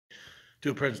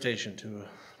do a presentation,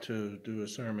 to do a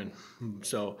sermon.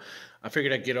 So I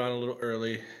figured I'd get on a little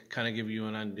early, kind of give you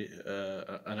an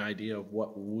idea of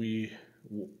what we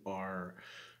are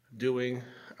doing.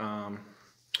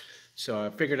 So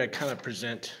I figured I'd kind of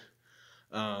present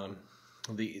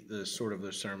the sort of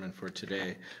the sermon for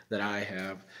today that I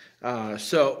have.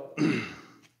 So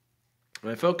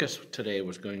my focus today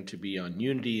was going to be on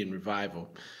unity and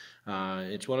revival.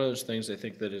 It's one of those things I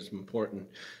think that is important.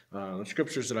 The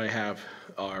scriptures that I have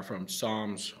are from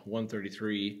Psalms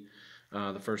 133,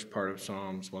 the first part of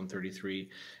Psalms 133,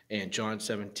 and John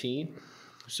 17.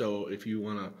 So if you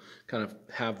want to kind of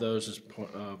have those as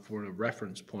for a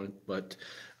reference point, but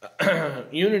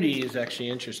unity is actually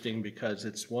interesting because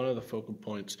it's one of the focal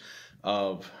points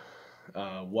of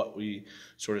what we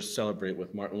sort of celebrate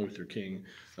with Martin Luther King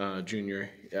Jr.,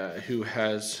 who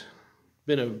has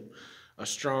been a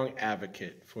strong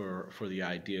advocate for the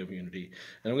idea of unity.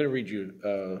 And I'm going to read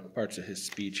you parts of his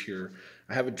speech here.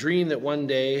 I have a dream that one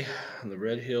day on the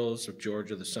red hills of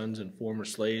Georgia, the sons and former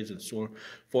slaves and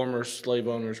former slave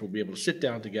owners will be able to sit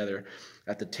down together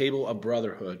at the table of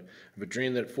brotherhood. I have a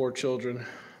dream that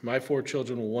my four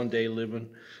children will one day live in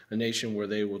a nation where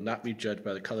they will not be judged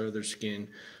by the color of their skin,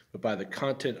 but by the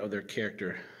content of their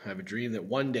character. I have a dream that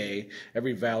one day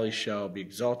every valley shall be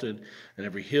exalted, and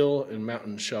every hill and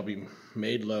mountain shall be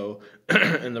made low,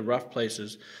 and the rough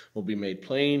places will be made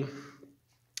plain,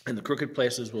 and the crooked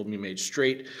places will be made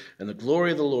straight, and the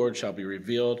glory of the Lord shall be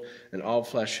revealed, and all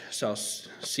flesh shall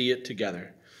see it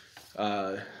together.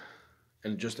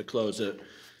 And just to close it,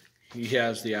 he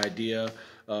has the idea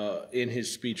in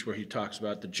his speech where he talks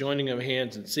about the joining of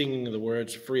hands and singing of the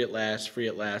words, free at last,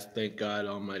 thank God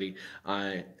Almighty,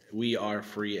 we are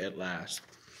free at last.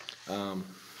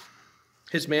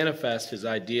 His manifest, his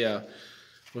idea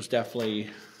was definitely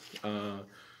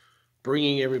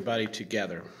bringing everybody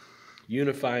together,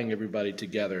 unifying everybody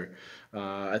together.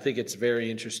 I think it's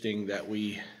very interesting that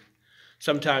we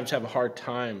sometimes have a hard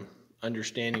time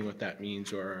understanding what that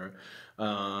means, or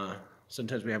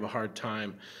sometimes we have a hard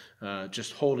time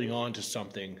just holding on to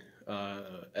something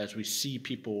as we see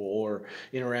people or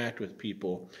interact with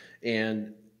people.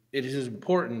 And it is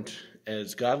important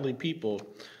as godly people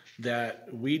that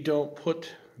we don't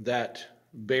put that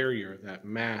barrier, that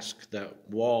mask, that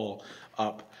wall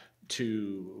up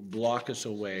to block us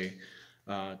away,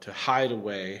 to hide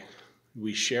away.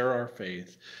 We share our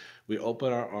faith. We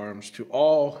open our arms to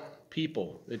all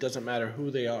people. It doesn't matter who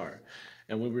they are.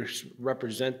 And we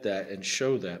represent that and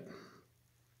show that.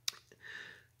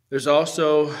 There's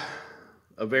also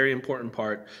a very important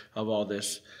part of all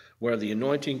this where the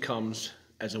anointing comes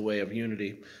as a way of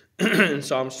unity. In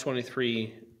Psalms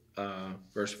 23,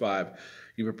 verse 5,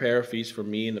 you prepare a feast for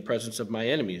me in the presence of my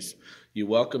enemies. You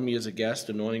welcome me as a guest,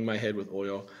 anointing my head with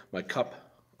oil. My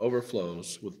cup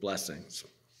overflows with blessings.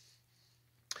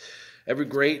 Every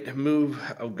great move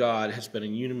of God has been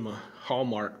a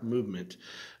hallmark movement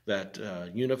that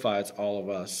unifies all of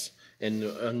us. And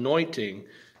the anointing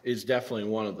is definitely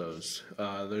one of those.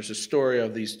 There's a story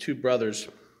of these two brothers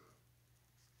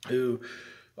who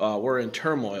were in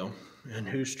turmoil and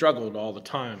who struggled all the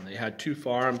time. They had two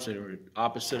farms that were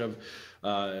opposite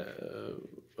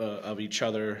of each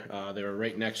other. They were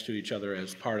right next to each other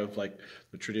as part of like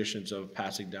the traditions of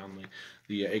passing down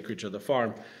the acreage of the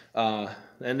farm.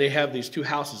 And they have these two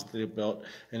houses that they built,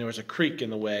 and there was a creek in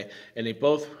the way, and they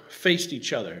both faced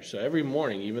each other. So every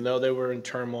morning, even though they were in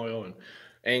turmoil and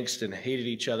angst and hated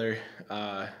each other,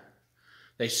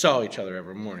 they saw each other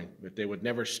every morning. But they would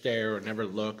never stare or never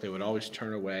look. They would always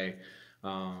turn away.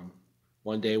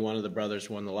 One day, one of the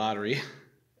brothers won the lottery,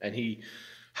 and he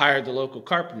hired the local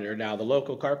carpenter. Now, the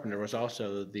local carpenter was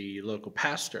also the local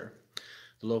pastor.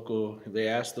 They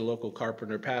asked the local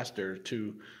carpenter pastor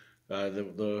to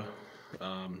the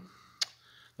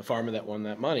farmer that won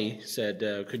that money said,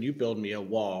 could you build me a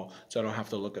wall so I don't have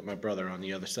to look at my brother on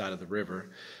the other side of the river?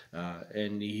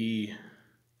 And he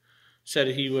said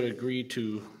he would agree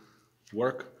to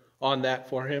work on that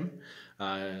for him.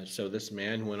 So this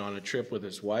man went on a trip with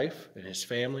his wife and his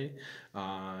family,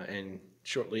 and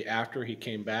shortly after he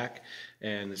came back,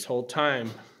 and this whole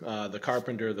time the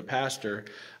carpenter, the pastor,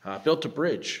 built a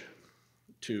bridge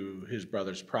to his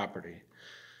brother's property.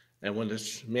 And when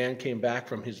this man came back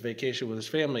from his vacation with his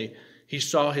family, he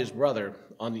saw his brother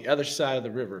on the other side of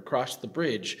the river, cross the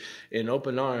bridge in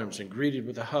open arms and greeted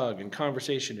with a hug and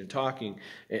conversation and talking.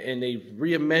 And they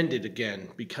reamended again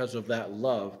because of that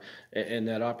love and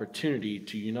that opportunity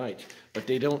to unite. But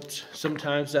they don't,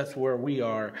 sometimes that's where we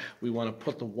are. We want to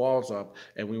put the walls up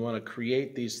and we want to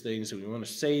create these things and we want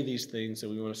to say these things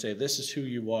and we want to say, this is who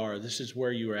you are, this is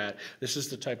where you're at, this is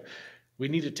the type. We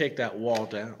need to take that wall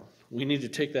down. we need to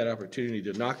take that opportunity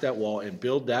to knock that wall and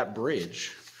build that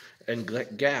bridge and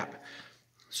gap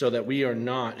so that we are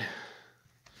not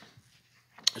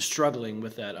struggling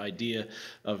with that idea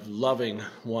of loving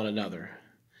one another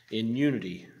in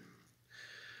unity.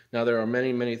 Now, there are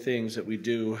many, many things that we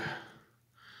do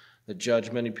that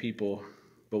judge many people,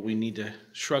 but we need to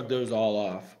shrug those all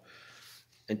off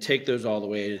and take those all the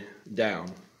way down.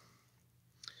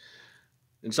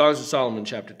 In Songs of Solomon,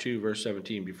 chapter 2, verse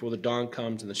 17, before the dawn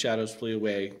comes and the shadows flee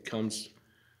away,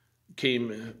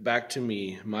 came back to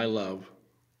me, my love,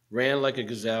 ran like a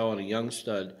gazelle and a young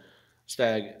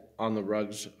stag on the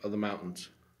rugs of the mountains.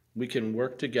 We can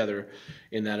work together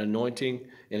in that anointing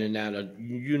and in that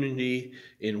unity,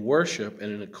 in worship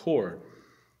and in accord.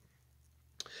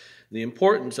 The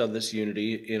importance of this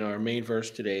unity in our main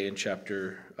verse today in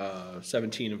chapter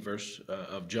 17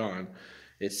 of John,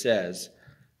 it says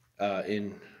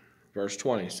in verse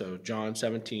 20, so John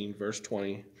 17, verse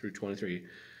 20 through 23,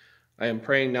 I am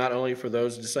praying not only for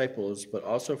those disciples, but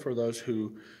also for those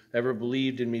who ever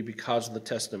believed in me because of the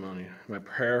testimony. My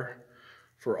prayer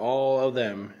for all of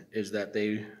them is that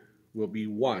they will be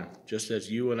one, just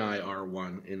as you and I are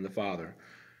one in the Father.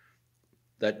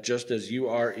 That just as you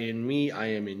are in me, I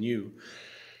am in you.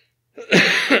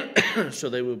 So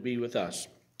they will be with us.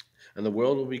 And the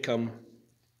world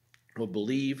will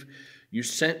believe you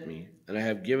sent me, and I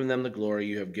have given them the glory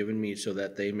you have given me, so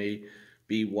that they may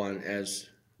be one as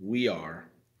we are.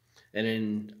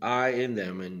 And I in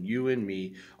them, and you in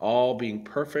me, all being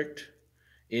perfect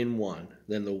in one.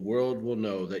 Then the world will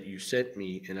know that you sent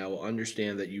me, and I will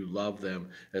understand that you love them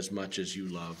as much as you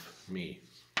love me.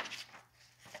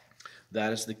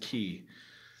 That is the key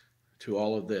to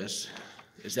all of this,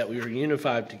 is that we are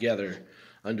unified together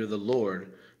under the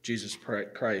Lord Jesus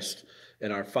Christ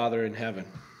and our Father in heaven.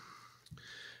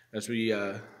 As we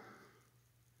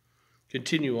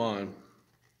continue on,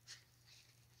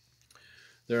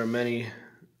 there are many,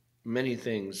 many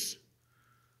things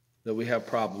that we have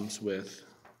problems with,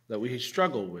 that we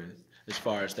struggle with as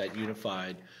far as that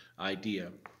unified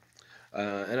idea.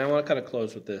 And I want to kind of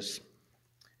close with this.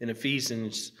 In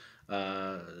Ephesians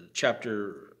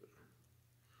chapter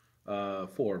 4,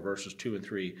 verses 2 and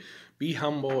 3, be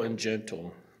humble and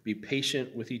gentle, be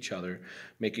patient with each other,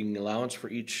 making allowance for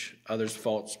each other's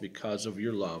faults because of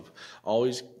your love.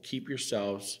 Always keep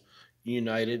yourselves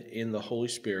united in the Holy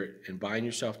Spirit and bind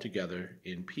yourself together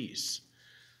in peace.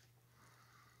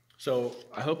 So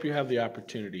I hope you have the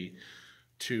opportunity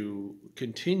to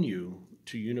continue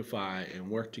to unify and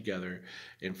work together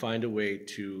and find a way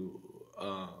to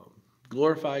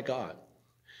glorify God.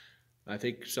 I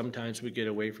think sometimes we get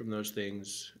away from those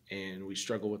things and we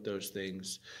struggle with those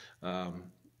things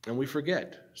and we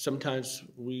forget. Sometimes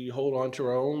we hold on to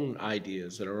our own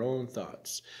ideas and our own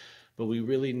thoughts, but we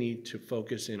really need to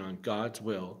focus in on God's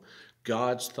will,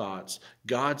 God's thoughts,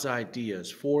 God's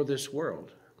ideas for this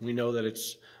world. We know that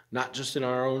it's not just in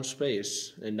our own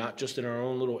space and not just in our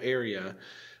own little area,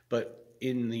 but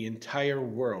in the entire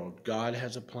world. God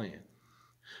has a plan.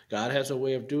 God has a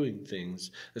way of doing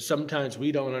things that sometimes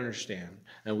we don't understand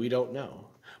and we don't know.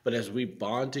 But as we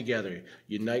bond together,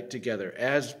 unite together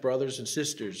as brothers and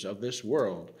sisters of this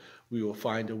world, we will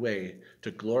find a way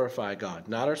to glorify God.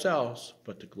 Not ourselves,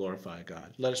 but to glorify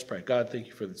God. Let us pray. God, thank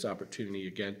you for this opportunity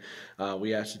again.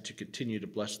 We ask that you continue to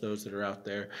bless those that are out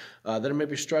there that are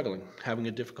maybe struggling, having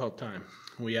a difficult time.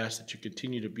 We ask that you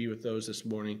continue to be with those this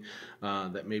morning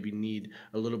that maybe need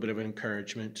a little bit of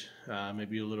encouragement,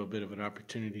 maybe a little bit of an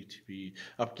opportunity to be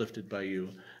uplifted by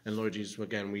you. And Lord Jesus,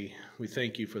 again, we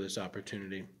thank you for this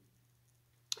opportunity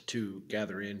to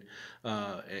gather in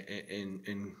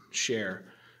and share.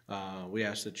 We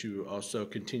ask that you also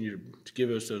continue to give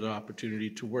us an opportunity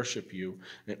to worship you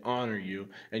and honor you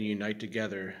and unite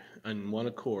together in one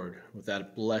accord with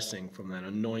that blessing from that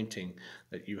anointing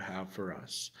that you have for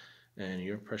us. In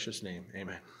your precious name,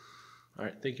 amen. All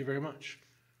right, thank you very much.